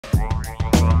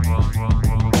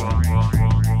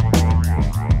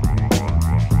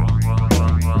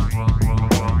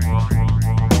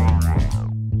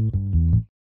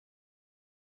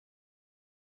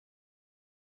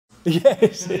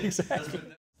Yes, exactly.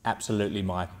 Absolutely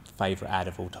my favourite ad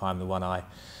of all time, the one I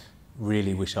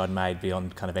really wish I'd made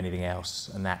beyond kind of anything else,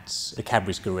 and that's the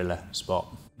Cadbury's Gorilla spot.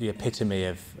 The epitome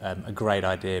of a great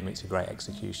idea meets a great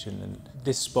execution. And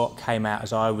this spot came out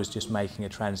as I was just making a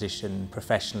transition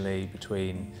professionally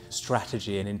between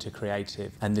strategy and into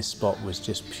creative. And this spot was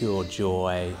just pure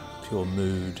joy, pure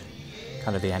mood,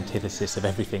 kind of the antithesis of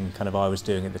everything kind of I was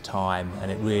doing at the time.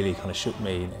 And it really kind of shook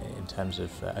me in terms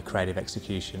of a creative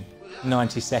execution.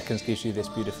 90 seconds gives you this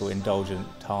beautiful indulgent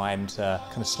time to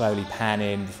kind of slowly pan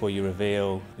in before you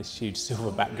reveal this huge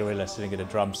silverback gorilla sitting at a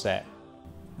drum set.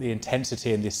 The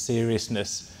intensity and this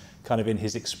seriousness kind of in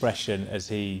his expression as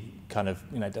he kind of,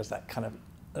 does that kind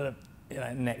of,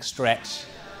 neck stretch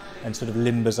and sort of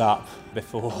limbers up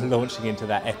before launching into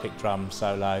that epic drum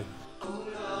solo.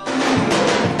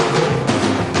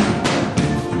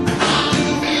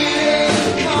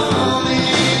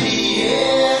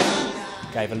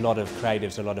 Gave a lot of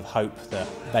creatives a lot of hope that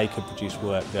they could produce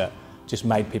work that just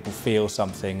made people feel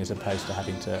something as opposed to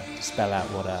having to spell out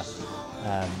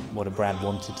what a brand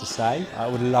wanted to say. I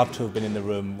would love to have been in the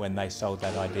room when they sold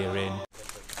that idea in.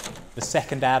 The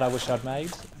second ad I wish I'd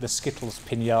made, the Skittles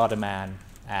Pinata Man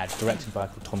ad, directed by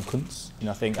Tom Kuntz. And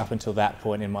I think up until that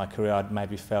point in my career I'd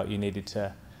maybe felt you needed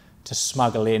to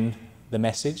smuggle in the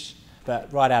message.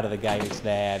 But right out of the gate it's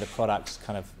there, the product's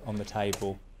kind of on the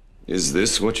table. Is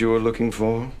this what you were looking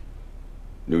for?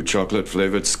 New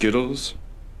chocolate-flavored Skittles?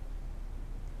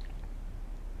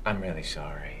 I'm really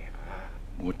sorry.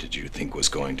 What did you think was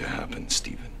going to happen,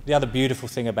 Stephen? The other beautiful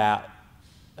thing about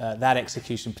that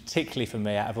execution, particularly for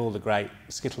me, out of all the great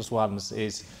Skittles ones,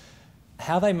 is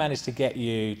how they managed to get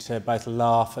you to both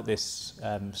laugh at this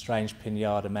strange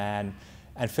pinata man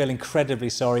and feel incredibly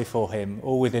sorry for him,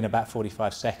 all within about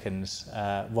 45 seconds,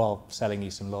 while selling you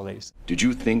some lollies. Did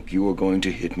you think you were going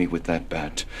to hit me with that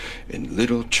bat and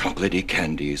little chocolatey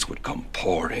candies would come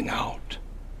pouring out?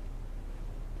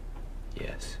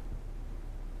 Yes.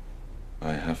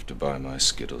 I have to buy my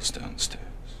Skittles downstairs.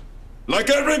 Like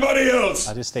everybody else!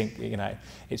 I just think,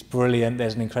 it's brilliant.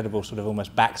 There's an incredible sort of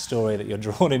almost backstory that you're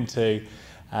drawn into.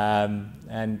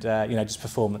 Just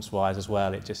performance-wise as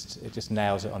well, it just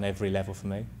nails it on every level for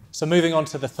me. So moving on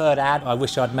to the third ad I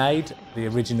wish I'd made, the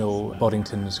original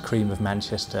Boddington's Cream of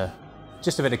Manchester.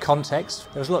 Just a bit of context,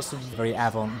 there was lots of very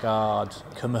avant-garde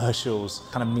commercials,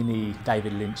 kind of mini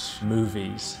David Lynch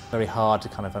movies. Very hard to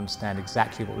kind of understand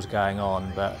exactly what was going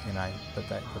on, but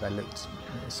they looked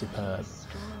superb.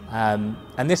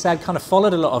 And this ad kind of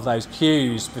followed a lot of those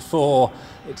cues before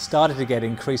it started to get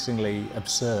increasingly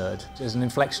absurd. There's an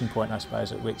inflection point, I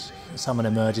suppose, at which someone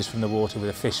emerges from the water with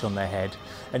a fish on their head,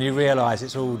 and you realise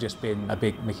it's all just been a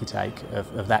big Mickey take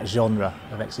of that genre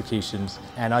of executions.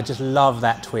 And I just love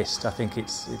that twist. I think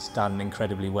it's done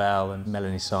incredibly well, and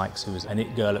Melanie Sykes, who was an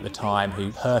it girl at the time,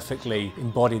 who perfectly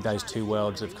embodied those two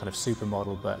worlds of kind of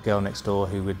supermodel but girl next door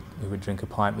who would drink a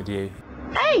pint with you.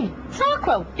 Hey,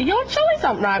 Farquhar, your choice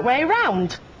aren't right way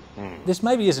round. This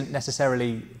maybe isn't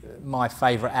necessarily my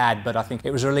favourite ad, but I think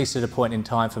it was released at a point in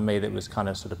time for me that was kind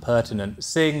of sort of pertinent.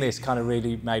 Seeing this kind of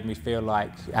really made me feel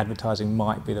like advertising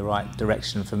might be the right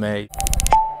direction for me.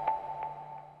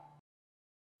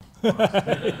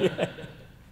 Yeah.